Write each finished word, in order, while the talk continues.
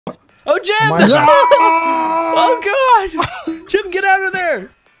Oh, Jim! Oh, God! Jim, get out of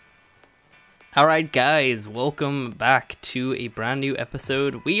there! Alright, guys, welcome back to a brand new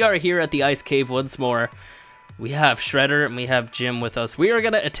episode. We are here at the Ice Cave once more. We have Shredder and we have Jim with us. We are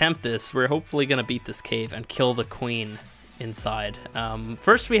going to attempt this. We're hopefully going to beat this cave and kill the queen inside.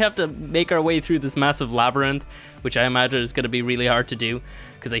 First, we have to make our way through this massive labyrinth, which I imagine is going to be really hard to do,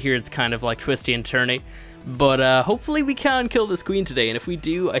 because I hear it's kind of like twisty and turny. But hopefully we can kill this queen today, and if we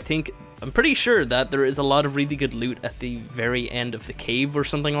do, I'm pretty sure that there is a lot of really good loot at the very end of the cave or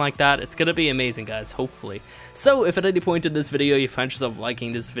something like that. It's gonna be amazing, guys, hopefully. So if at any point in this video you find yourself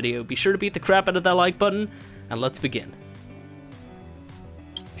liking this video, be sure to beat the crap out of that like button, and let's begin.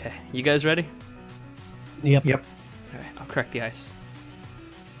 Okay, you guys ready? Yep. Alright, I'll crack the ice.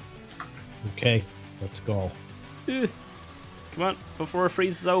 Okay, let's go. Come on, before it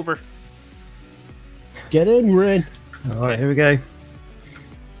freezes over. Get in, Rin. Alright, here we go.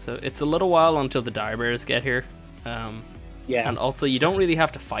 So it's a little while until the dire bears get here. Yeah. And also, you don't really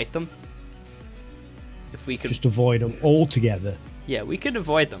have to fight them. If we could... Just avoid them altogether. Yeah, we could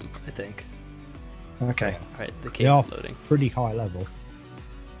avoid them, I think. Okay. Alright, the They are cave's loading. pretty high level.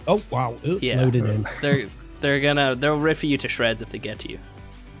 Oh, wow. Yeah. Loaded in. They'll rip you to shreds if they get to you.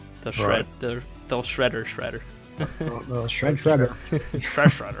 They'll shred. Right. They'll shredder. Well, Shredder.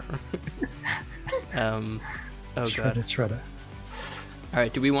 Shredder. Oh god. Shredder.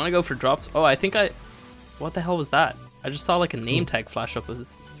 Alright, do we want to go for drops? Oh, what the hell was that? I just saw like a name tag flash up. It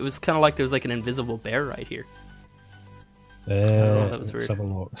was kind of like there was like an invisible bear right here. That was weird. Let's have a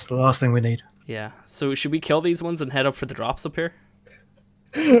look. That's the last thing we need. Yeah. So should we kill these ones and head up for the drops up here?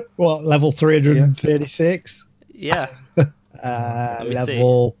 What, level 336? Yeah. me see.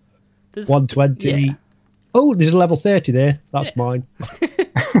 Level 120. Yeah. Oh, there's a level 30 there. That's mine.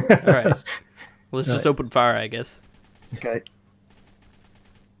 Alright. Let's just open fire, I guess. Okay.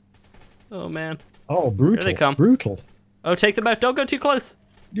 Oh man. Oh, brutal. Here they come. Brutal. Oh, take them out. Don't go too close.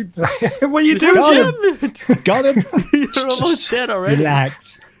 What are you doing, Got Jim? him. Got him. You're almost dead already.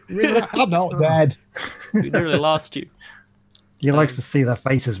 Relax. I'm not dead. We nearly lost you. He likes to see their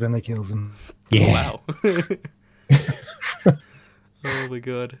faces when they kills them. Yeah. Oh, wow. Oh my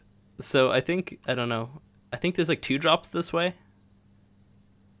god. So I don't know. I think there's like 2 drops this way.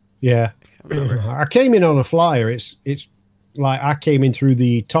 Yeah. I came in on a flyer. It's like I came in through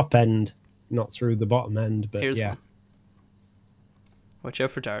the top end, not through the bottom end, but Here's yeah. one. Watch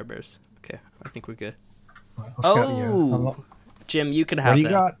out for dire bears. Okay, I think we're good. Right, I'll scout you. I'm Oh, not- Jim, you can have do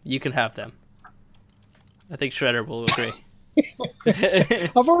them. you got? You can have them. I think Shredder will agree.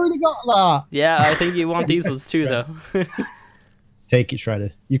 I've already got that. Yeah, I think you want these ones too, though. Take it,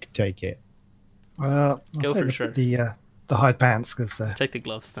 Shredder. You can take it. Well, Go I'll for take it, the hide pants because Take the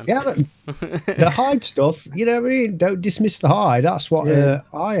gloves then. Yeah, the hide stuff, you know what I mean? Don't dismiss the hide. That's what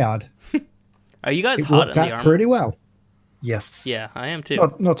I had. Are you guys It hot worked in the out armor? pretty well. yes. Yeah, I am too.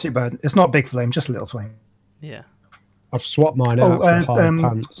 Not too bad. It's not a big flame, just a little flame. Yeah. I've swapped mine out for hide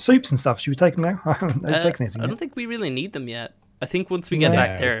pants. Soups and stuff. Should we take them now? I haven't taken anything I yet. don't think we really need them yet. I think once we get No.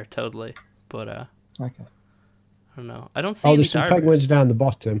 back there, totally. But Okay. I don't know. I don't see Oh, any there's some dire bears. penguins down the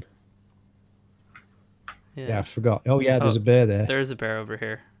bottom. Yeah. Yeah, I forgot. Oh, yeah, there's a bear there. There's a bear over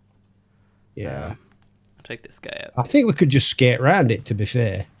here. Yeah. I'll take this guy out. I think we could just skate around it, to be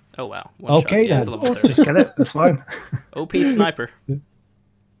fair. Oh wow. One Okay, shot. Yeah, it's then. a level 30. Just get it. That's fine. OP sniper.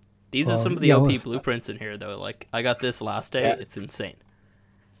 These are some of the yeah, OP well, blueprints in here, though. Like, I got this last day. Yeah. It's insane.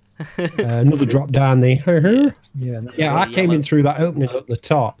 Another drop down there. Yeah. Yeah, I came in through that opening up the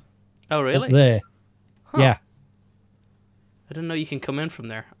top. Oh, really? Up there. Huh. Yeah. I didn't know you can come in from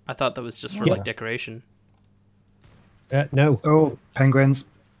there. I thought that was just for, Yeah. like, decoration. No. Oh, penguins.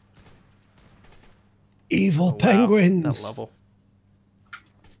 Evil Oh, wow. penguins. That level.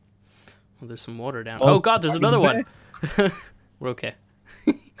 Well, there's some water down. Oh, Oh, God, there's another one. there. We're okay.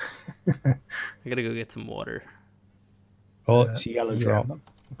 I gotta go get some water. Oh, it's a yellow drop. Not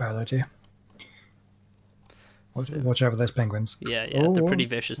a bad idea. So- Watch out for those penguins. Yeah, they're Oh, pretty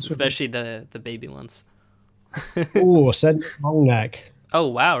vicious, that's okay. especially the baby ones. Oh, send long neck. Oh,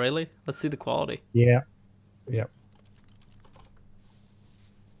 wow, really? Let's see the quality. Yeah. Yep.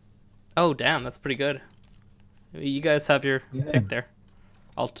 Oh, damn, that's pretty good. You guys have your pick there.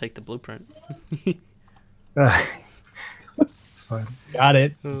 I'll take the blueprint. It's fine. Got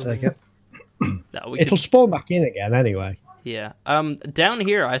it. Take it. No, we It'll could, spawn back in again anyway. yeah. Down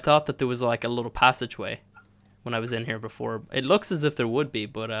here, I thought that there was like a little passageway when I was in here before. It looks as if there would be,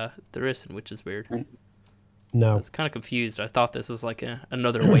 but there isn't, which is weird. I No. was kind of confused. I thought this was like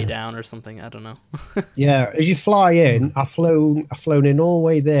another way down or something. I don't know. Yeah, as you fly in, I've flown in all the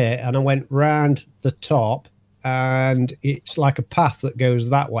way there, and I went round the top and it's like a path that goes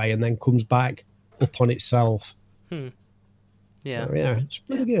that way and then comes back up on itself. Yeah. So, yeah, it's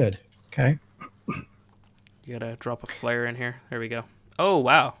pretty good. Okay. You gotta drop a flare in here. There we go. Oh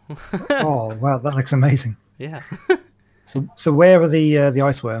wow. Oh wow, that looks amazing. Yeah. So where are the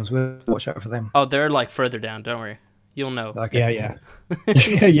ice worms? We'll watch out for them. Oh, they're like further down. Don't worry. You'll know. Okay. Yeah.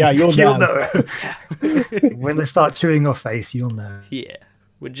 Yeah, you'll You'll know. know. When they start chewing your face, you'll know. Yeah.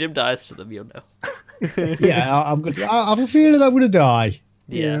 When Jim dies to them, you'll know. Yeah, I'm good. I have a feeling I'm going to die.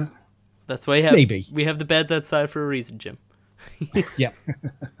 Yeah. That's why we have the beds outside for a reason, Jim. Yeah.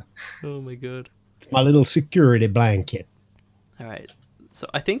 Oh my god. It's my little security blanket. All right. So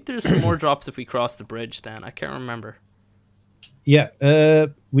I think there's some more drops if we cross the bridge then. I can't remember. Yeah,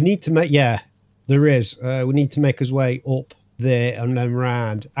 we need to make... Yeah, there is. We need to make us way up there and then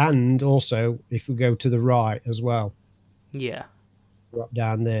round. And also, if we go to the right as well. Yeah. Drop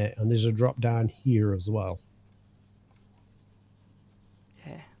down there. And there's a drop down here as well.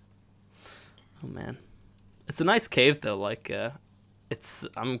 Yeah. Oh, man. It's a nice cave, though. Like,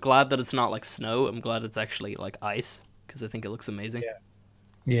 I'm glad that it's not like snow. I'm glad it's actually like ice, because I think it looks amazing.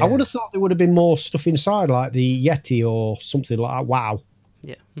 Yeah. I would have thought there would have been more stuff inside, like the Yeti or something like that. Wow.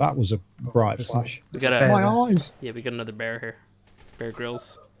 Yeah. That was a bright flash. We got My eyes. Yeah, we got another bear here. Bear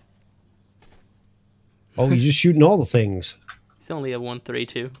Grylls. Oh, you're just shooting all the things. It's only a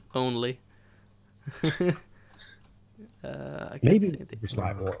 132 only. I can't Maybe see anything. it's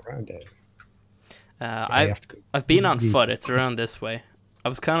like walk around it. I've been on foot. It's around this way. I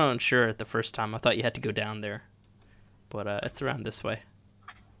was kind of unsure at the first time. I thought you had to go down there, but it's around this way.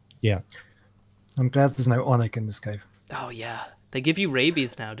 Yeah. I'm glad there's no Onyx in this cave. Oh yeah, they give you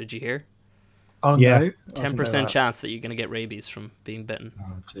rabies now. Did you hear? Oh Yeah. no. 10% chance that you're gonna get rabies from being bitten.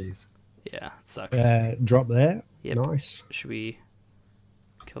 Oh jeez. Yeah, it sucks. Drop there. Yep. Nice. Should we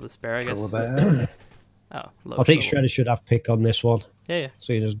kill this bear? I Kill guess. the bear. Oh, low I think shovel. Shredder should have pick on this one. Yeah.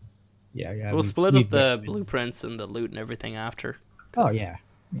 So you just, yeah. We'll split up the blueprints and the loot and everything after. Oh yeah.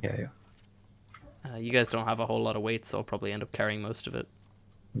 Yeah. You guys don't have a whole lot of weight, so I'll probably end up carrying most of it.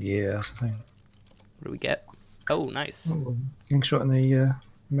 Yeah, that's the thing. What do we get? Oh, nice. Oh, slingshot in the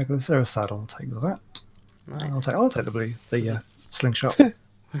Megaloceros saddle. I'll take that. Nice. I'll take the slingshot.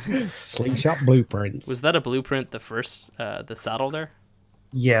 Slingshot blueprints. Was that a blueprint? The first, the saddle there?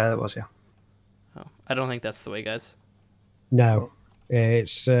 Yeah, that was, yeah. Oh, I don't think that's the way, guys. No,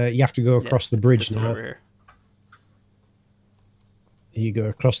 it's you have to go across the bridge this one now. over here. You go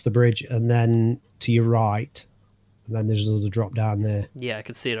across the bridge and then to your right, and then there's another drop down there. Yeah, I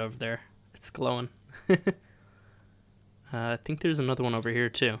can see it over there. It's glowing. I think there's another one over here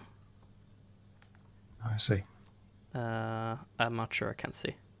too. I see. I'm not sure. I can't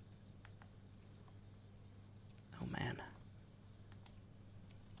see. Oh man.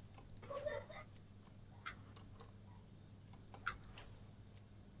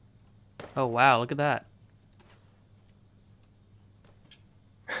 Oh wow! Look at that.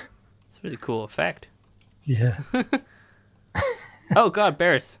 It's a really cool effect. Yeah. Oh god,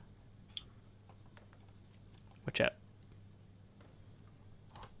 bears. Watch out.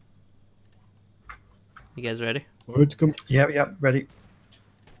 You guys ready? Where to come? Yep, ready.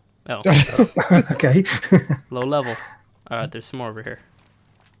 Oh, Okay. low level. Alright, there's some more over here.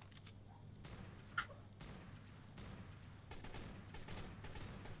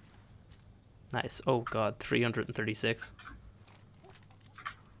 Nice. Oh god, 336.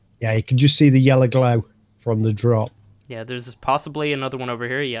 Yeah, you can just see the yellow glow from the drop. Yeah, there's possibly another one over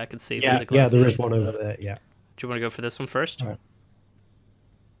here. Yeah, I can see. Yeah, There's a glow. there is one over there. Yeah. Do you want to go for this one first? Alright.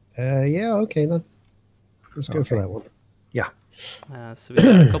 Yeah. Okay then. Let's go for Okay. that one. Yeah. So we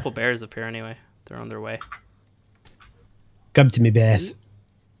got a couple bears up here anyway. They're on their way. Come to me, bears.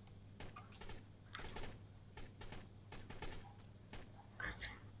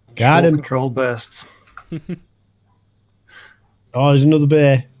 Got him. Control bursts. Oh, there's another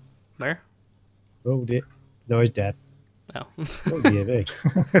bear. Where? Oh dear. No, he's dead. Oh. Oh dear me.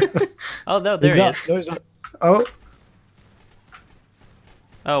 Oh no, there he is. No, he's not. Oh,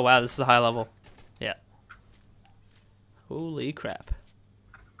 Oh wow, this is a high level. Yeah. Holy crap.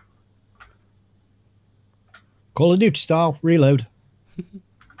 Call of Duty style. Reload.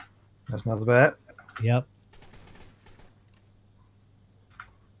 there's another bear. Yep.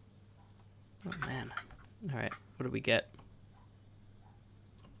 Oh man. Alright, what do we get?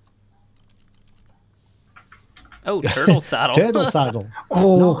 Oh, turtle saddle. Turtle saddle.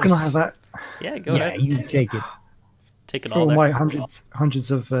 Oh, Nice. can I have that? Yeah, go Yeah, ahead. you take it. Take it For all all there. my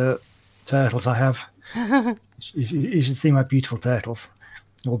hundreds of turtles I have. You should see my beautiful turtles.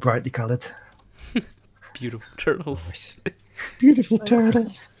 All brightly coloured. Beautiful turtles. Beautiful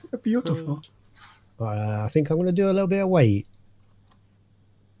turtles. They're beautiful. I think I'm going to do a little bit of weight.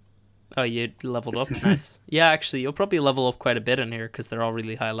 Oh, you leveled up. Nice. Yeah, actually, you'll probably level up quite a bit in here because they're all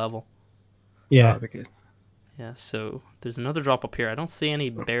really high level. Yeah. That'd be good. Yeah, so there's another drop up here. I don't see any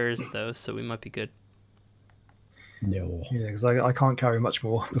bears, though, so we might be good. No. Yeah, because I can't carry much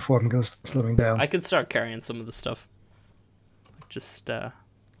more before I'm going to start slowing down. I could start carrying some of the stuff. Just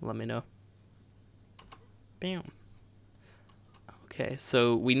let me know. Bam. Okay,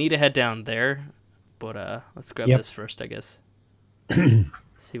 so we need to head down there, but let's grab this first, I guess.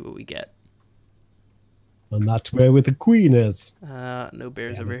 See what we get. And that's where the queen is. No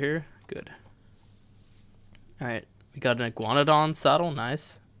bears over here. Good. All right, we got an iguanodon saddle,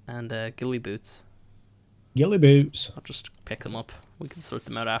 nice, and ghillie boots. Ghillie boots. I'll just pick them up. We can sort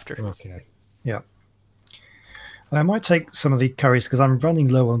them out after. Okay. Yeah. I might take some of the curries because I'm running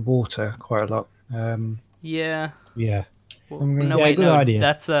low on water quite a lot. Yeah. Yeah. Well, no, wait, good no. idea.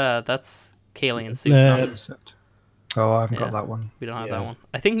 That's Kalian soup. No, Oh, I haven't got that one. we don't have that one.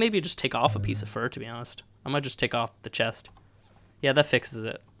 I think maybe just take off a piece of fur, to be honest. I might just take off the chest. Yeah, that fixes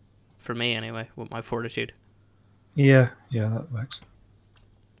it. For me, anyway, with my fortitude. Yeah, that works.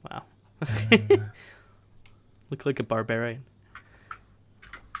 Wow. Look like a barbarian.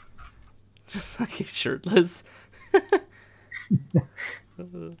 Just like he's shirtless.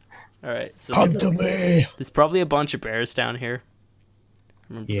 Alright, so Come to me. there's probably a bunch of bears down here. I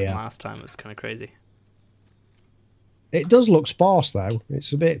remember Yeah. from last time, it was kind of crazy. It does look sparse, though.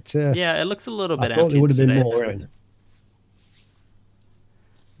 It's a bit... Yeah, it looks a little I bit thought empty there would have been today. more in.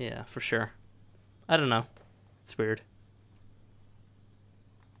 Yeah, for sure. I don't know. It's weird.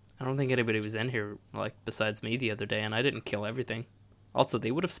 I don't think anybody was in here, like, besides me the other day, and I didn't kill everything. Also,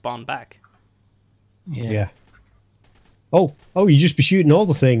 they would have spawned back. Yeah. Oh, you just be shooting all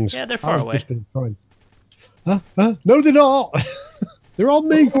the things. Yeah, they're far I've away. just been trying. No, they're not. They're on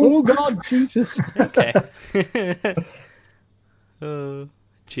me. Oh, God, Jesus. Okay.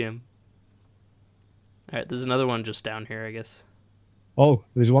 Jim. Alright, there's another one just down here, I guess. Oh,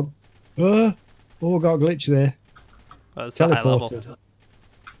 there's one. Oh, I got a glitch there. Oh, it's a high level. Teleported.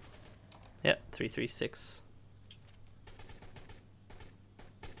 Yep, 336.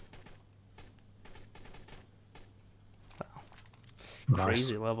 Wow. Nice.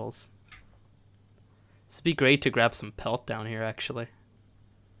 Crazy levels. This would be great to grab some pelt down here, actually.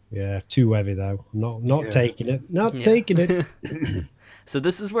 Yeah, too heavy, though. Not Yeah. taking it. Not Yeah. taking it. So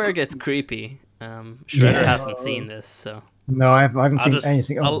this is where it gets creepy. Shredder hasn't seen this, so No, I haven't seen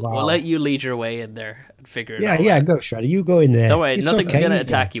anything. Oh, I'll wow. let you lead your way in there and figure it Yeah, out. yeah, go, Shredder. You go in there. Don't worry, It's nothing's okay, gonna you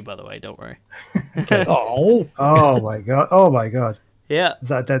attack you, by the way, don't worry. Oh, Oh my god! Oh my god! Yeah, Is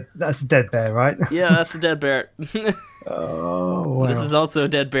that dead? That's a dead bear, right? yeah, that's a dead bear. Oh wow! This is also a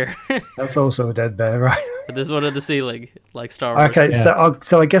dead bear. That's also a dead bear, right? There's one on the ceiling, like Star Wars. Okay, Yeah.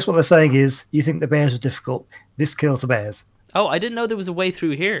 so I guess what they're saying is you think the bears are difficult. This kills the bears. Oh, I didn't know there was a way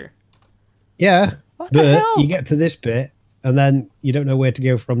through here. yeah. What the But hell? you get to this bit, and then you don't know where to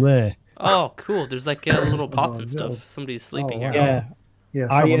go from there. Oh, cool. There's like little pots and no. stuff. Somebody's sleeping wow. here. Yeah. Yeah,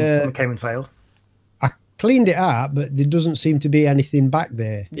 I, someone came and failed. I cleaned it out, but there doesn't seem to be anything back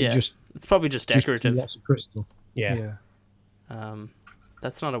there. Yeah, Just it's probably just decorative. lots of crystal. Yeah. Yeah.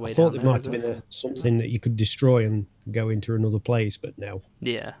 That's not a way I thought down there might is have it? been something that you could destroy and go into another place, but no.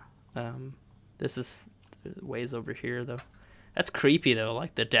 Yeah. This is ways over here though. That's creepy though.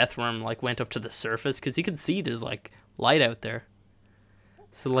 Like the death worm like went up to the surface because you can see there's like light out there.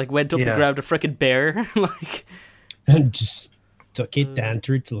 So like went up and Yeah. grabbed a freaking bear. Like And just took it down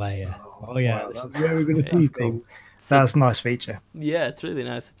to its lair. Oh, yeah. wow, This is that's- where we're going to see that's cool. things. That's a nice feature. yeah, it's really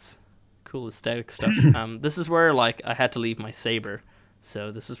nice. It's cool aesthetic stuff. This is where like I had to leave my saber.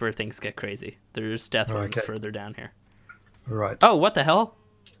 So this is where things get crazy. There's death worms Okay. further down here. Right. Oh, what the hell?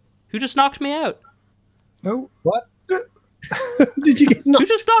 Who just knocked me out? Oh, What? Did you get Who knocked?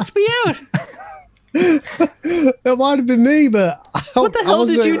 just knocked me out? It might have been me, but What the I hell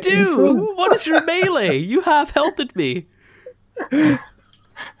was, did you in do? front. What is your melee? You have healthed me.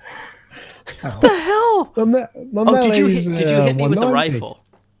 What the hell? My Oh, did you melee's, hit me with the 190. rifle?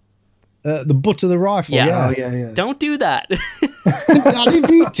 The butt of the rifle, Yeah. yeah. oh yeah. Don't do that. I didn't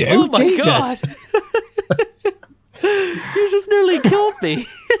need to. Oh my Jesus. god. You just nearly killed me.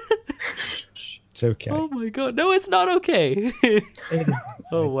 It's okay. Oh my god. No, it's not okay.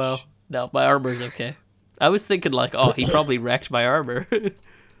 Oh wow. No, my armor's okay. I was thinking like, oh, he probably wrecked my armor.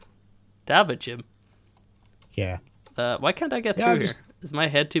 Damn it, Jim. Yeah. Why can't I get Yeah, through here? Is my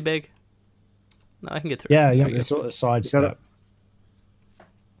head too big? No, I can get through. Yeah, you have to sort of sidestep.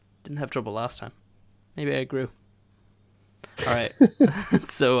 Didn't have trouble last time. Maybe I grew. All right.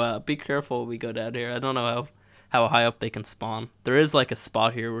 So be careful when we go down here. I don't know how high up they can spawn. There is like a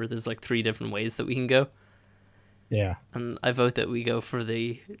spot here where there's like 3 different ways that we can go. Yeah. And I vote that we go for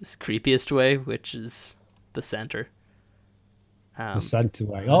the creepiest way, which is the center. The center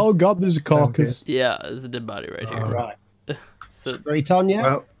way. Oh god, there's a carcass. Yeah, there's a dead body right here. Right. So straight on, yeah?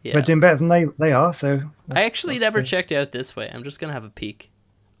 Well, yeah. we're doing better than they are, so... I actually never checked out this way. I'm just going to have a peek.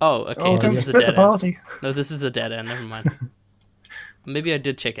 Oh, okay, Oh, this don't is a split dead the end. party. No, this is a dead end. Never mind. Maybe I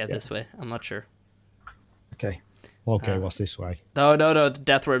did check out this way. I'm not sure. Okay. Okay, what's this way? No, the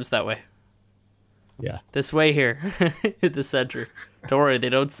death worm's that way. Yeah. This way here. In the center. Don't worry, they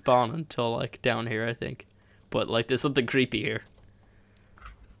don't spawn until, like, down here, I think. But, like, there's something creepy here.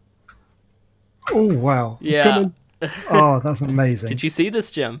 Oh, wow. Yeah. Oh, that's amazing. Did you see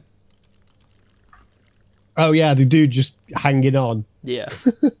this, Jim? Oh yeah, the dude just hanging on. Yeah.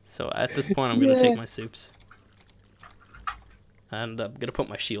 So at this point, I'm going to take my soups. And I'm going to put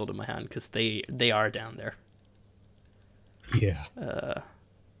my shield in my hand, because they are down there. Yeah.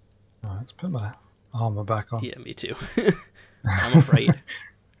 Right, let's put my armor back on. Yeah, me too. I'm afraid.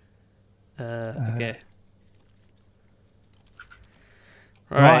 Okay.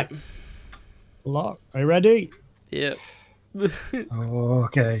 Right. Lock. Are you ready? Yep.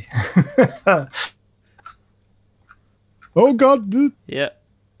 Okay. Oh god, dude. Yeah,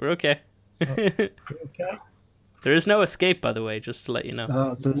 we're okay. Okay. There is no escape, by the way, just to let you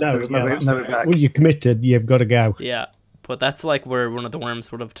know. There's no way back. Well, you're committed. You've got to go. Yeah, but that's like where one of the worms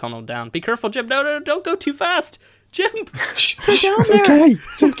would have tunneled down. Be careful, Jim. No, don't go too fast. Jim, go down It's there. okay.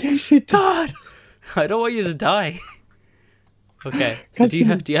 It's okay, Sid. God, I don't want you to die. Okay, so do you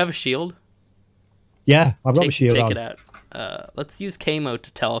have a shield? Yeah, I've got my shield Take on. it out. Let's use K mode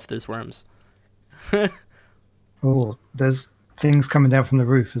to tell if there's worms. Oh, there's things coming down from the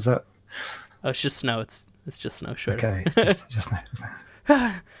roof. Is that... Oh, it's just snow. It's just snow. Sure. Okay, it's just no.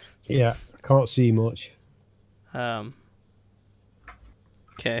 Yeah, I can't see much.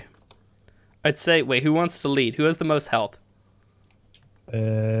 Okay. I'd say, wait, who wants to lead? Who has the most health?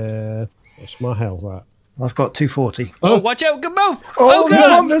 What's my health at? I've got 240. Oh, watch out! Good move! Oh,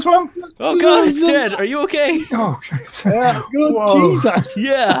 God! there's one! Oh god, it's dead. Are you okay? Oh, Yeah, good Whoa. Jesus.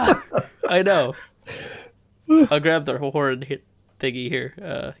 Yeah, I know. I'll grab the horn hit thingy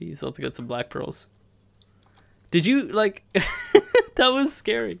here. He's also got some black pearls. Did you like? That was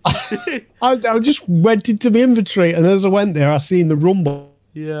scary. I just went into my inventory, and as I went there, I seen the rumble.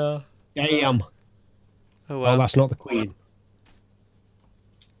 Yeah. Damn. Oh wow. Oh, that's not the queen.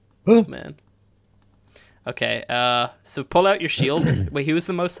 Man. Okay. So pull out your shield. Wait, who was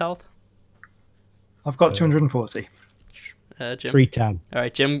the most health? I've got 240. Jim. 310. All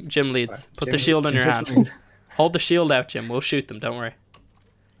right, Jim leads. Put the Jim- shield in Jim your takes hand. the lead. Hold the shield out, Jim. We'll shoot them. Don't worry.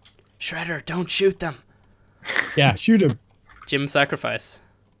 Shredder, don't shoot them. Yeah, shoot him. Jim, sacrifice.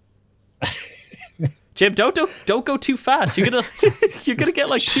 Jim, don't go too fast. You're gonna get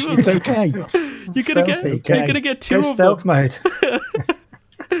like 2 of It's them. okay. You're gonna get 2 Go of them. stealth mode.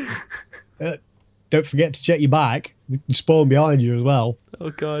 Don't forget to check your back. They can spawn behind you as well. Oh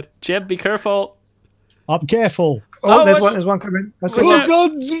god, Jim, be careful. I'm careful. Oh, Oh, there's what- one coming. That's Watch Oh out.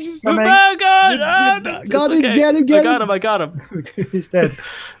 god! Oh mate. god! Ah, Got it's him, okay. get him, get him. I got him. He's dead.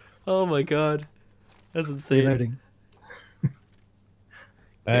 Oh my god, that's insane. Reloading.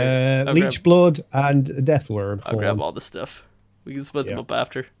 I'll Leech blood and a death worm. I'll grab all the stuff. We can split them Yeah. up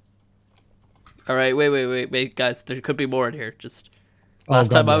after. All right, wait, guys. There could be more in here. Just Oh,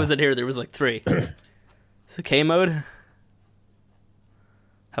 last God, time I yeah. was in here, there was like 3. So K mode.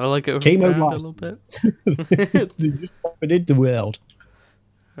 Have a look over K mode around a last. little bit. They're just popping into the world.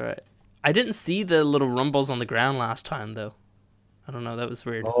 All right. I didn't see the little rumbles on the ground last time though. I don't know. That was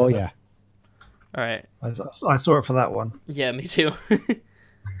weird. Oh yeah. All right. I saw it for that one. Yeah, me too.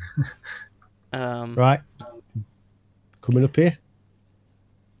 Right. Coming up here.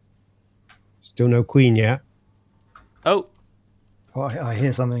 Still no queen yet. Oh, Oh, I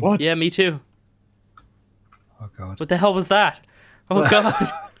hear something. What? yeah, me too. Oh god. What the hell was that? Oh god.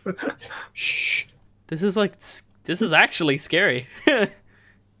 Shh. This is actually scary.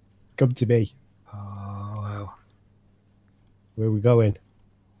 Come to me. Oh wow. Where are we going?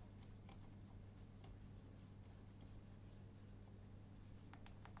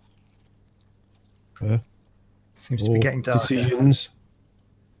 Seems to be getting darker. Decisions.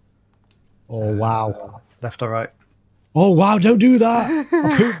 Oh wow. Left or right? Oh wow! Don't do that.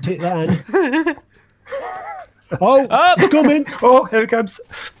 I pooped it then. Oh, Up! it's coming. Oh, here it comes.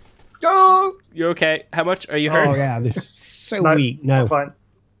 Oh, You're okay. How much are you hurt? Oh yeah, this is so no, weak. No. I'm fine.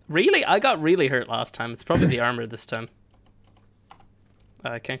 Really? I got really hurt last time. It's probably the armor this time.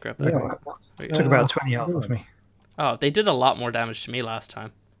 I can't grab that. Yeah, There you took go. about 20 health off me. Oh, they did a lot more damage to me last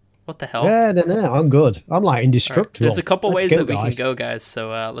time. What the hell? Yeah, no, I'm good. I'm like All right, indestructible. there's a couple Let's ways go, that we can guys. go, guys.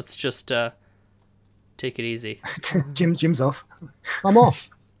 So let's just take it easy. Jim's off. I'm off.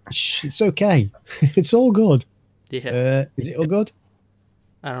 Shh, it's okay. It's all good. Yeah. Is it all good?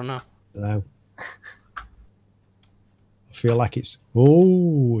 I don't know. No. I feel like it's.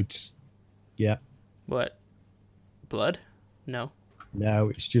 Oh, it's. Yeah. What? Blood? No. No,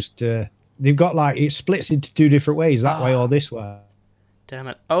 it's just. They've got like it splits into two different ways, that way or this way. Damn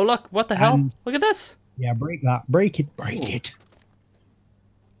it. Oh, look. What the hell? And- Look at this. Yeah, break that. Break it. Break it.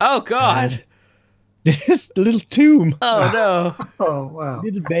 Oh, God. This little tomb. Oh, Oh wow!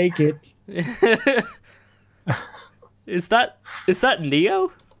 Didn't make it. no. Is that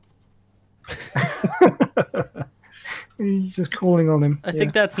Neo? He's just calling on him. I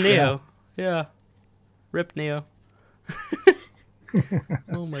think that's Neo. Yeah. Rip Neo.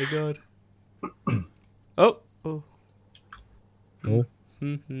 Oh, my God. Oh. Oh. Oh.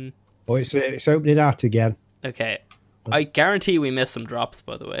 Mm-hmm. Oh, it's opening out again. Okay. I guarantee we missed some drops,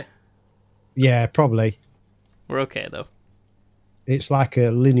 by the way. Yeah, probably. We're okay, though. It's like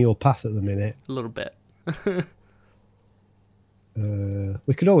a linear path at the minute. A little bit.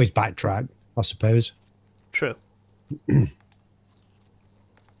 We could always backtrack, I suppose. True.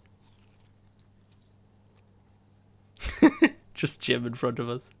 Just Jim in front of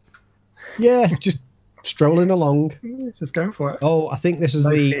us. Yeah, just strolling along. He's just going for it. Oh, I think this is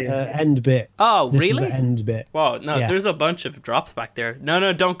No the fear. end bit. Oh, This really? is the end bit. Whoa, no, Yeah. there's a bunch of drops back there.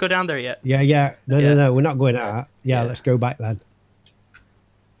 No, don't go down there yet. Yeah. No, Yeah. no, we're not going out. Yeah, Yeah. let's go back then.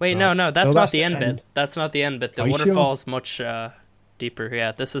 Wait, Right. no, that's So not that's the the end end. bit. That's not the end bit. The Are you sure? waterfall's much deeper.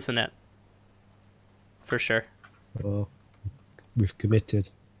 Yeah, this isn't it. For sure. Oh, we've committed.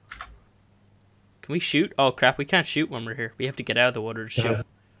 Can we shoot? Oh, crap, we can't shoot when we're here. We have to get out of the water to shoot. No.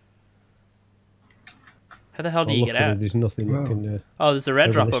 How the hell do Oh, you get luckily out? There's nothing Wow. that can. Oh, there's a red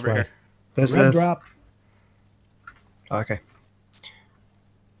over drop this over way. here. There's Red a drop. Okay.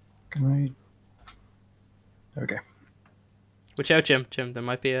 Can I? There we go. Watch out, Jim. Jim, there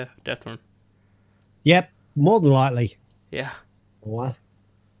might be a death worm. Yep, more than likely. Yeah. What?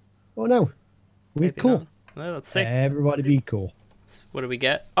 Oh no, we're Maybe cool. not. Well, let's see. Everybody be cool. What do we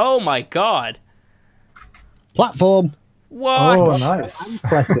get? Oh my God! Platform. What? Oh, nice.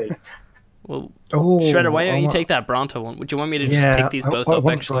 Plenty. Well, Oh, Shredder, why don't you I take that Bronto one? Would you want me to just Yeah, pick these both I up?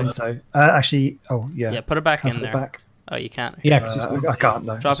 want Actually, Bronto. Actually, oh yeah. yeah, put it back Can I in put it there. back? Oh, you can't. Yeah, 'cause it's- I can't.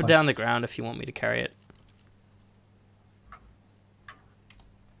 No. Drop it's it fine. down the ground if you want me to carry it.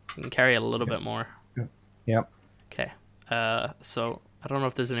 You can carry it a little bit more. Yep. Okay. So I don't know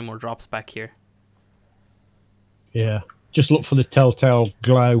if there's any more drops back here. yeah. Just look for the telltale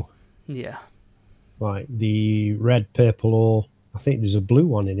glow, Yeah. like the red, purple, or I think there's a blue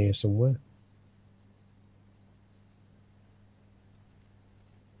one in here somewhere.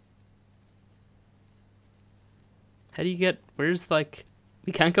 How do you get? Where's like?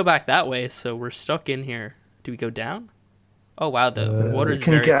 We can't go back that way, so we're stuck in here. Do we go down? Oh wow, the water's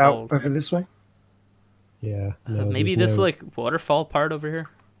Can you very get cold. out over this way? Yeah. no, Maybe there's this no- like waterfall part over here.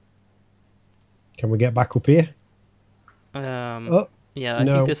 Can we get back up here? Yeah, I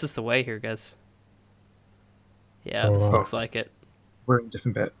no. think this is the way here, guys. Yeah, this Alright. looks like it. We're in a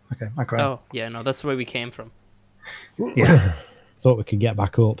different bit. Okay, I grab. Oh, yeah, no, that's the way we came from. Yeah. Thought we could get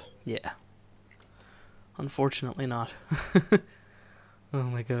back up. Yeah. Unfortunately not. Oh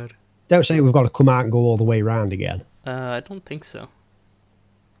my god. Don't say we've got to come out and go all the way around again. I don't think so.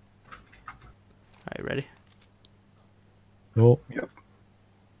 Alright, ready? Oh, Yep.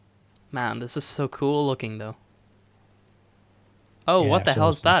 Man, this is so cool looking though. Oh, Yeah, what the it's hell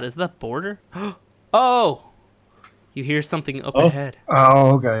is awesome. that? Is that border? Oh! You hear something up Oh. ahead.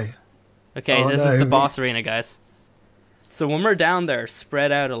 Oh, okay. Okay, Oh, this is no. the boss arena, guys. So when we're down there,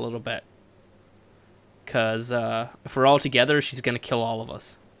 spread out a little bit. Because if we're all together, she's going to kill all of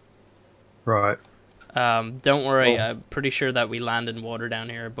us. Right. Don't worry, Oh. I'm pretty sure that we land in water down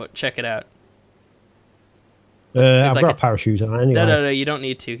here, but check it out. I've like got a- a parachute on anyway. No, you don't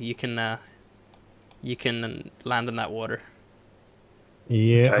need to. You can land in that water.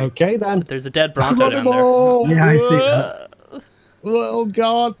 Yeah, Okay. okay then. There's a dead Bronto down there. Oh, Yeah, I see that. oh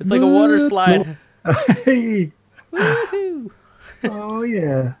God. It's like a water slide. Hey. Woohoo! Oh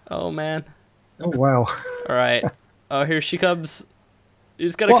yeah. Oh man. Oh wow. All right. Oh, here she comes.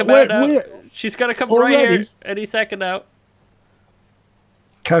 She's gonna What, come where- out now. where- She's gonna come right here Already? any second now.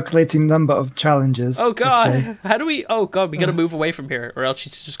 Calculating number of challenges. Oh god. Okay. How do we? Oh god, we gotta move away from here, or else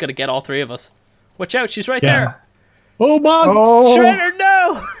she's just gonna get all three of us. Watch out! She's right Yeah. there. Oh man. Oh Shredder,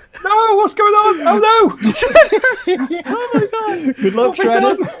 no! no! What's going on? Oh no! Oh my god! Good luck, What have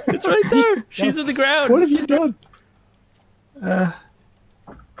I Shredder. It's right there. She's in the ground. What have you done?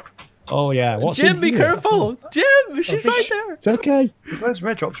 Oh yeah. What's Jim, in be here? careful! Jim, she's right there. It's okay. There's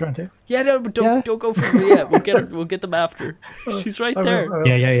red drops around here. Yeah, no, but don't go for them yet. We'll get her. We'll get them after. She's right there.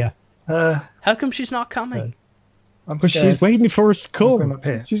 Yeah. How come she's not coming? I'm But scared. she's waiting for us to going come. up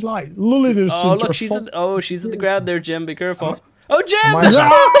here. She's like lulling us. Oh, into look, a she's fo- she's in the ground there, Jim. Be careful. Oh, Jim!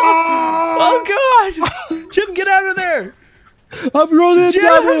 I- Oh God! Jim, get out of there! I'm running, Jim!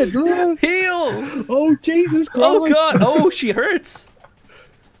 damn it! Heal! Oh Jesus Christ! Oh God! Oh, she hurts.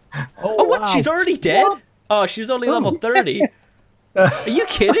 Oh, what? wow. She's already dead? What? Oh, she's only level 30. Are you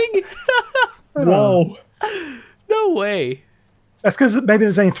kidding? Whoa! No way. That's because maybe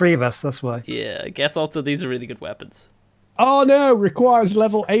there's only 3 of us. That's why. Yeah, I guess also these are really good weapons. Oh no! Requires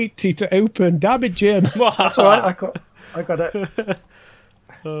level 80 to open. Damn it, Jim! That's all right. I got it.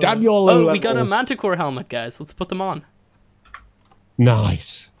 Damn your low Oh, we got a levels. Manticore helmet, guys. Let's put them on.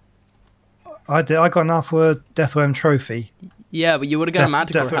 Nice. I did. I got an Alpha Deathworm trophy. Yeah, but you would have got a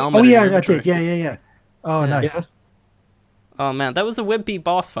Manticore helmet. Oh in yeah, your I inventory. did. Yeah. Oh, nice. Yeah. Oh man, that was a wimpy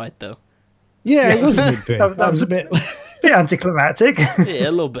boss fight though. Yeah, it was a good bit. That was a bit. Bit anticlimactic. Yeah,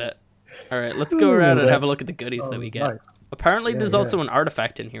 a little bit. All right, let's go around and bit. have a look at the goodies that we get. Nice. Apparently, Yeah, there's yeah. also an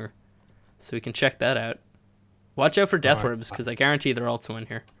artifact in here, so we can check that out. Watch out for deathworms, because I guarantee they're also in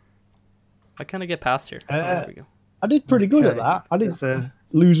here. I kind of get past here. Oh, there we go. I did pretty good at Okay. that. I didn't There's a-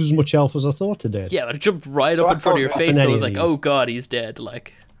 lose as much health as I thought I did. Yeah, but it jumped right So up I in front of your can't face, weapon so I any was of like, these. oh God, he's dead.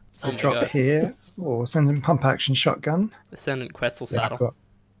 Like, oh my drop God. here. Oh, sending pump action shotgun. Ascendant Quetzal Yeah, saddle.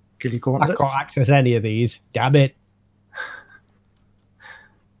 Gilly I gauntlet. can't access any of these. Damn it.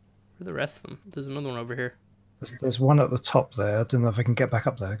 Where are the rest of them? There's another one over here. There's one at the top there. I don't know if I can get back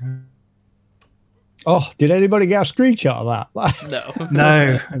up there. Oh, did anybody get a screenshot of that? No.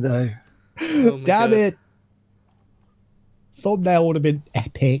 No. Oh my Damn God. it. Thumbnail would have been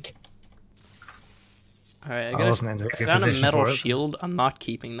epic. All right, I wasn't in a I good found a position metal for it. shield. I'm not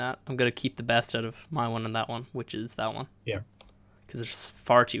keeping that. I'm gonna keep the best out of my one and that one, which is that one. Yeah. Because it's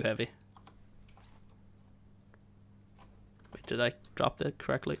far too heavy. Wait, did I drop that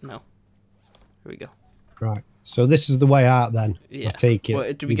correctly? No. Here we go. Right. So this is the way out then. Yeah. I take it. Well,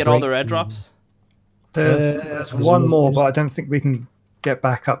 did we You get all break- the red drops? There's there's one more, there's- but I don't think we can get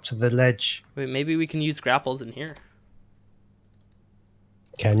back up to the ledge. Wait, maybe we can use grapples in here.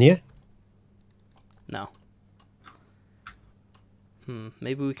 Can you? No.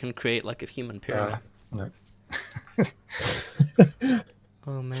 Maybe we can create like a human pyramid. No.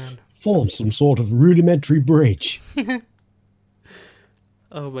 Oh man. Form some sort of rudimentary bridge.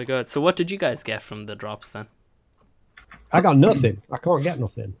 Oh my God. So what did you guys get from the drops then? I got nothing. I can't get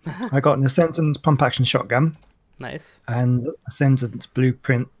nothing. I got an Ascendant pump action shotgun Nice. and Ascendant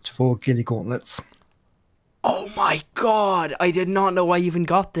blueprint for Gilly gauntlets. Oh my God! I did not know I even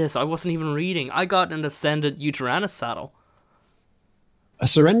got this. I wasn't even reading. I got an Ascendant Uteranus saddle. A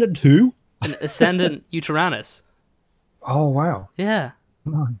surrendered who? An Ascendant Uteranus. Oh wow. Yeah.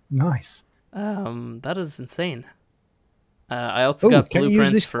 Oh, nice. That is insane. I also Oh, got can you use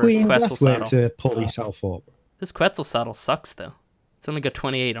blueprints this for Queen Quetzal Deathworm saddle. to pull yourself up? This Quetzal saddle sucks though. It's only got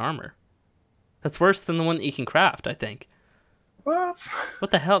 28 armor. That's worse than the one that you can craft, I think. What? What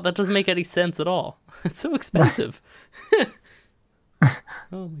the hell? That doesn't make any sense at all. It's so expensive.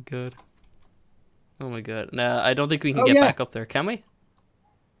 Oh my God. Oh my God. No, I don't think we can Oh, get yeah. back up there, can we?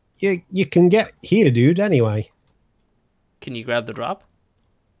 You can get here, dude, anyway. Can you grab the drop?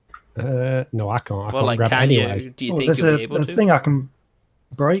 No, I can't. I Well, can't like, grab can it anyway. you? Do you Oh, think there's you'll be able a to? thing I can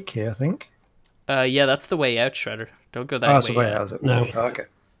break here, I think. Yeah, that's the way out, Shredder. Don't go that Oh, way. that's the way out, is it? No. Oh, okay.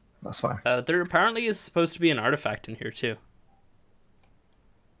 That's fine. There apparently is supposed to be an artifact in here too.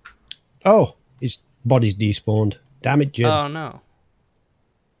 Oh, his body's despawned. Damn it, Jim. Oh no.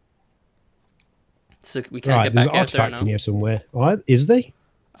 So we can't right, get there's back an out there artifact now. in here somewhere. What? Is there?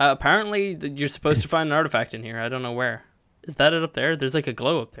 Apparently, you're supposed to find an artifact in here. I don't know where. Is that it up there? There's like a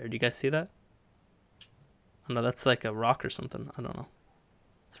glow up there. Do you guys see that? Oh no, that's like a rock or something. I don't know.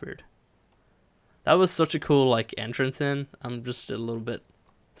 It's weird. That was such a cool like entrance in. I'm just a little bit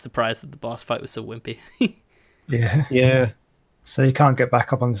surprised that the boss fight was so wimpy. Yeah. Yeah. So you can't get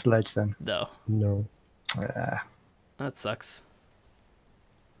back up on this ledge then. No, No. that sucks.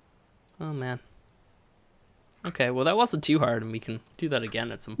 Oh man. Okay, well that wasn't too hard, and we can do that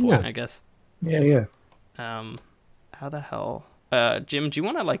again at some point, Yeah. I guess. Yeah. How the hell? Jim, do you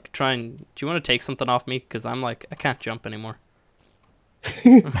want to like do you want to take something off me? Because I'm like, I can't jump anymore.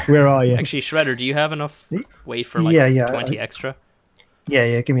 Where are you? Actually, Shredder, do you have enough weight for like Yeah, 20 extra?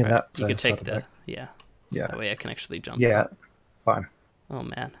 Yeah, give me Right, that. you could take saddlebag. the, yeah. Yeah. That way I can actually jump. Yeah, fine. Oh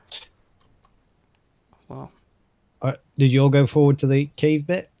man. Well, Did you all go forward to the cave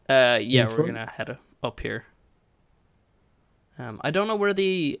bit? yeah, In we're front? gonna head up here. I don't know where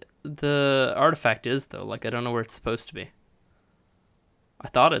the artifact is though. Like I don't know where it's supposed to be. I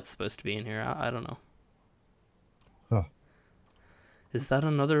thought it's supposed to be in here. I don't know. Oh. Is that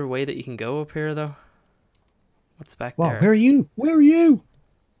another way that you can go up here though? What's back What? there? Where are you? Where are you?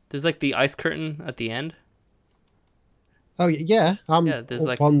 There's like the ice curtain at the end. Oh yeah, I'm there's up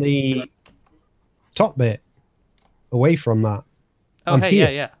like on the top bit, away from that. Oh, I'm hey, here.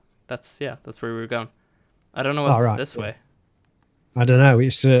 yeah. That's where we were going. I don't know what's right, this way. I don't know.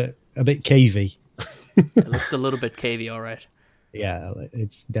 It's a bit cavey. It looks a little bit cavey, all right. Yeah,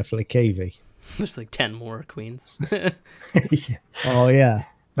 it's definitely cavey. There's like 10 more queens. Yeah. Oh yeah.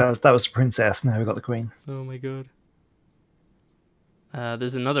 That was the princess. Now we got the queen. Oh my god.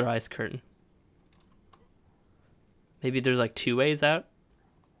 There's another ice curtain. Maybe there's like 2 ways out.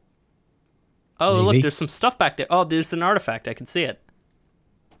 Oh, Maybe. look, there's some stuff back there. Oh, there's an artifact. I can see it.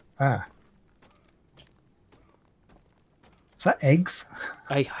 Ah. Is that eggs?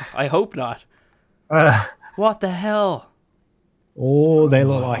 I hope not. What the hell? Oh, they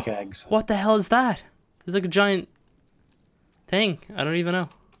look like eggs. What the hell is that? There's like a giant thing. I don't even know.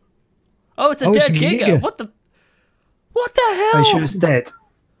 Oh, it's a Oh, it's dead a Giga. Giga. What the hell? Are you sure it's dead?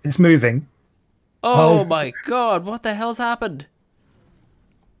 It's moving. Oh my god, what the hell's happened?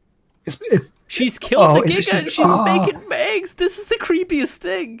 It's She's killed the it's Giga and she's making eggs. This is the creepiest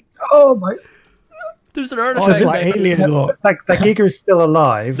thing. oh my! There's an Oh, artifact. it's like back- alien look. That Giga is still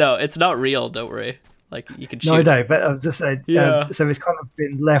alive. No, it's not real, don't worry. Like, you can shoot. No, I know, but I'm just saying. Yeah. So it's kind of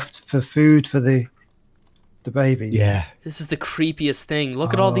been left for food for the babies. Yeah. This is the creepiest thing.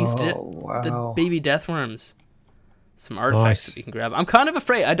 Look at all these the wow. baby death worms. Some artifacts Nice. that we can grab. I'm kind of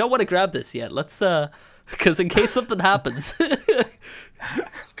afraid. I don't want to grab this yet. Let's because in case something happens.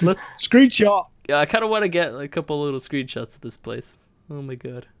 Let's Screenshot. Yeah, I kind of want to get a couple little screenshots of this place. Oh my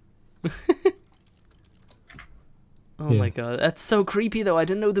god. Oh Yeah. my god. That's so creepy though. I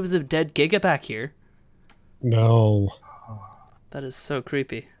didn't know there was a dead Giga back here. No. That is so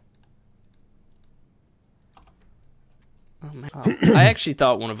creepy. Oh man. Oh, I actually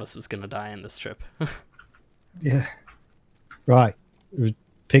thought one of us was going to die in this trip. Yeah. Right. We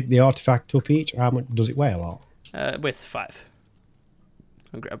pick the artifact up each. How much does it weigh? A lot. It weighs 5.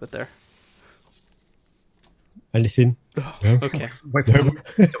 I'll grab it there. Anything? Oh, No? okay. Wait for them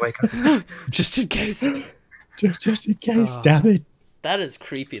to wake up. Just in case. Just in case, Oh. damn it. That is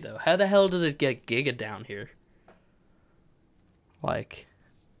creepy though. How the hell did it get Giga down here? Like,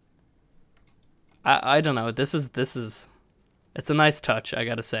 I don't know. This is it's a nice touch, I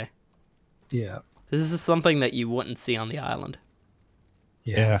gotta say. Yeah. This is something that you wouldn't see on the island.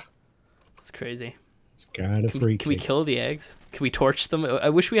 Yeah. It's crazy. It's kind of freaky. Can we kill the eggs? Can we torch them? I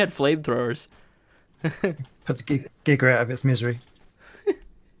wish we had flamethrowers. Put the Giga out of its misery.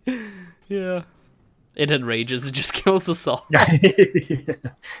 Yeah. It enrages. It just kills us all. Yeah.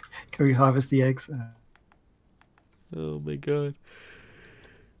 Can we harvest the eggs? Oh my god.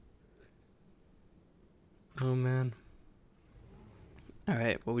 Oh man.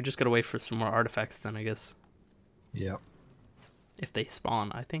 Alright, well we just gotta wait for some more artifacts then, I guess. Yeah. If they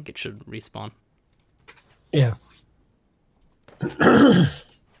spawn, I think it should respawn. Yeah.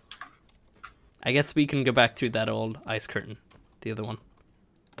 I guess we can go back through that old ice curtain. The other one.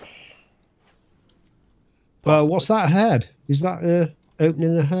 Well, what's that ahead? Is that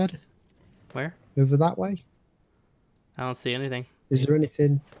opening ahead? Where? Over that way? I don't see anything. Is there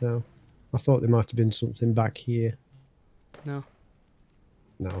anything? No. I thought there might have been something back here. No.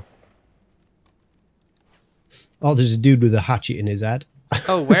 No. Oh, there's a dude with a hatchet in his head.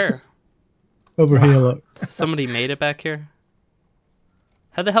 Oh, where? Over here, look. Somebody made it back here?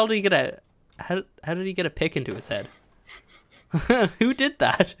 How the hell did he get a... How did he get a pick into his head? Who did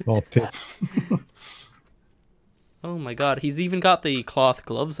that? Oh, pick. Oh my god, he's even got the cloth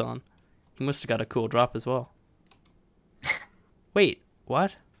gloves on. He must have got a cool drop as well. Wait,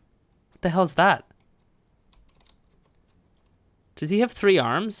 what? What the hell's that? Does he have 3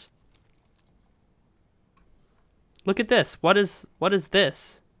 arms? Look at this. What is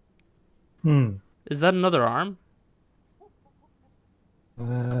this? Is that another arm?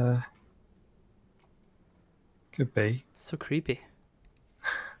 Could be. So creepy.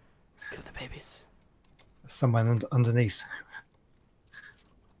 Let's kill the babies. Someone underneath.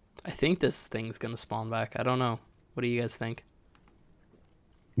 I think this thing's gonna spawn back. I don't know. What do you guys think?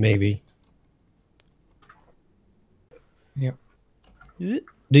 Maybe. Yep.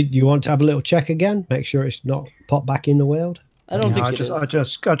 Did you want to have a little check again? Make sure it's not popped back in the world? I don't think I it just,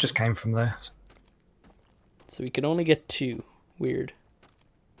 is. I just came from there. So we can only get 2. Weird.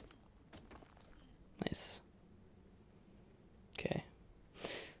 Nice. Okay.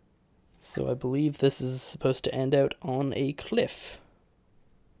 So I believe this is supposed to end out on a cliff.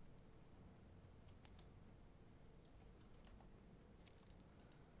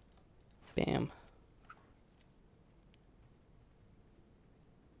 Bam.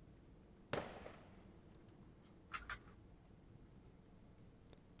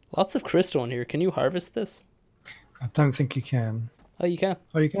 Lots of crystal in here. Can you harvest this? I don't think you can. Oh, you can.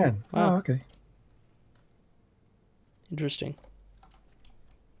 Oh, you can? Wow. Oh, okay. Interesting.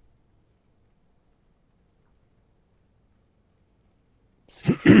 It's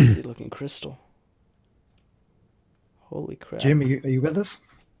crazy looking crystal. Holy crap. Jim, are you with us?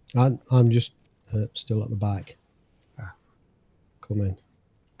 I'm just still at the back. Ah. Come in.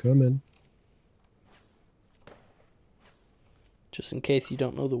 Come in. Just in case you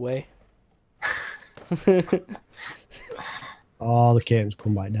don't know the way. Oh, the curtains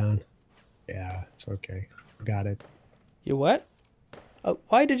come back down. Yeah, it's okay. Got it. You what? Oh,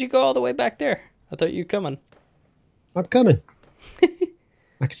 why did you go all the way back there? I thought you were coming. I'm coming.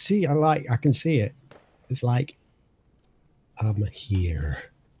 I can see. I can see it. It's like I'm here.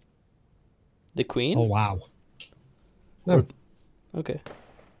 The queen? Oh wow. No. Okay.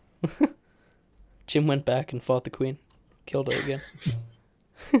 Jim went back and fought the queen. Killed her again.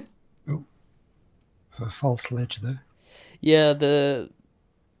 Oh, for a false ledge there. Yeah, the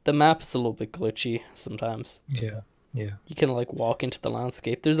map is a little bit glitchy sometimes. Yeah, yeah. You can like walk into the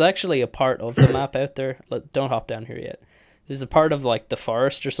landscape. There's actually a part of the map out there. Don't hop down here yet. There's a part of like the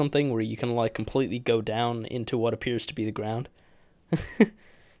forest or something where you can like completely go down into what appears to be the ground.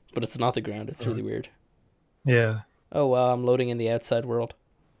 But it's not the ground. It's really weird. Yeah. Oh wow, I'm loading in the outside world.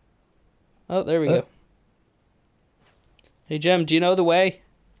 Oh, there we go. Hey Jim, do you know the way?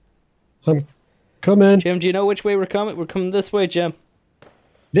 I'm coming. Jim, do you know which way we're coming? We're coming this way, Jim.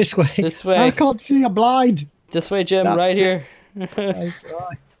 This way. This way. I can't see. I'm blind. This way, Jim. That's right it. here.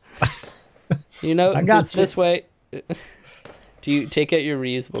 You know, I got it's this way. Do you take out your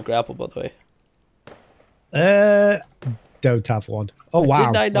reusable grapple, by the way? Don't have one. Oh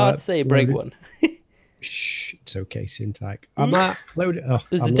wow. Did I not say break one? Shh, it's okay, Syntac. I'm not loaded. Oh,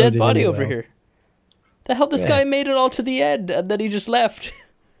 There's I'm a dead loaded body in over well. here. The hell, this Yeah. guy made it all to the end, and then he just left.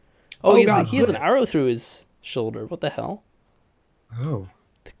 Oh, God, he has an arrow through his shoulder. What the hell? Oh.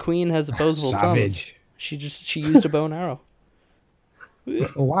 The queen has opposable thumbs. Savage. She used a bow and arrow.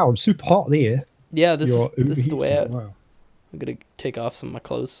 Oh wow, I'm super hot there. Yeah, this is the way out. Wow. I'm gonna take off some of my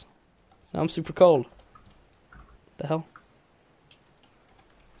clothes. Now I'm super cold. The hell?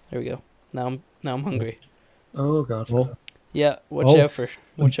 There we go. Now I'm hungry. Oh god. Oh. Yeah, watch out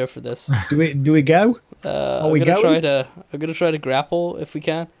for this. Do we go? I'm gonna try to grapple if we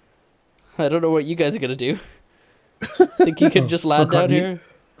can. I don't know what you guys are gonna do. Think you can just land still down can't here?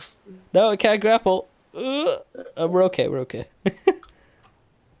 No, I can't grapple. We're okay. We're okay.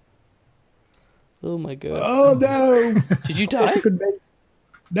 Oh my god. Oh no! Did you die?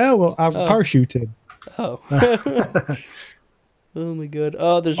 No, well, I'm parachuted. Oh. Oh my god.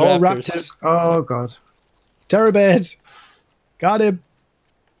 Oh, there's Oh, raptors. raptors. Oh god. Terrorbirds. Got him.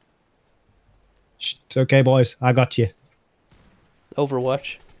 Shh, it's okay, boys. I got you.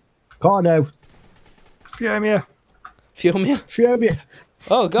 Overwatch. Carno. Fiumia. Fiumia. Fiumia.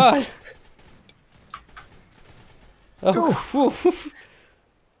 Oh god. Oh.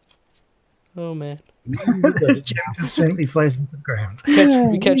 Oh man. Jim just gently flies into the ground.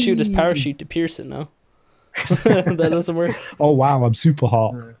 We can't shoot his parachute to pierce it now. That doesn't work. Oh wow, I'm super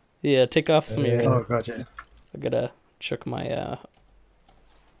hot. Yeah, take off some of your. Oh god, yeah. I gotta chuck my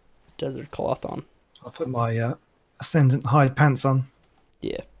desert cloth on. I'll put my ascendant hide pants on.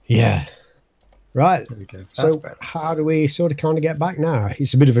 Yeah. Yeah. Right. There we go. That's So better. how do we sort of kind of get back now?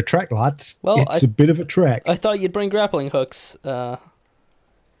 It's a bit of a trek, lads. Well, it's a bit of a trek. I thought you'd bring grappling hooks.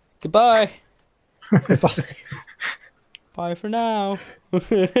 Goodbye. Bye for now.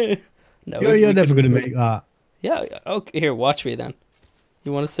 No, You're never going to make that. Yeah. Okay. Here, watch me then.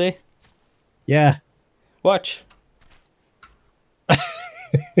 You want to see? Yeah. Watch. I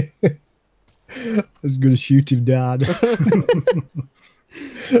was going to shoot him down.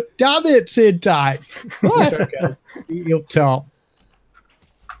 Damn it, Syntac. What? It's okay. Be up top.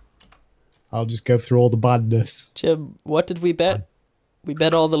 I'll just go through all the badness. Jim, what did we bet? We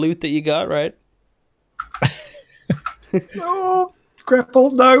bet all the loot that you got, right? Oh,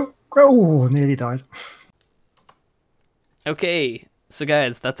 grapple, no. Oh, nearly died. Okay, so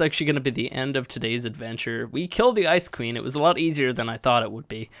guys, that's actually going to be the end of today's adventure. We killed the Ice Queen. It was a lot easier than I thought it would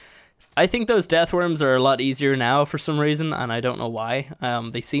be. I think those death worms are a lot easier now for some reason, and I don't know why.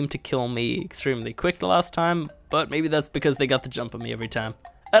 They seem to kill me extremely quick the last time, but maybe that's because they got the jump on me every time.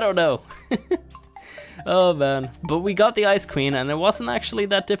 I don't know. Oh man, but we got the Ice Queen and it wasn't actually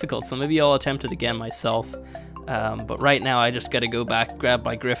that difficult, so maybe I'll attempt it again myself. But right now I just gotta go back, grab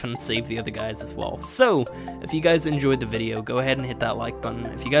my Griffin, save the other guys as well. So, if you guys enjoyed the video, go ahead and hit that like button.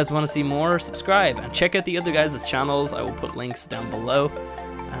 If you guys want to see more, subscribe, and check out the other guys' channels. I will put links down below,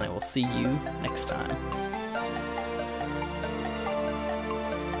 and I will see you next time.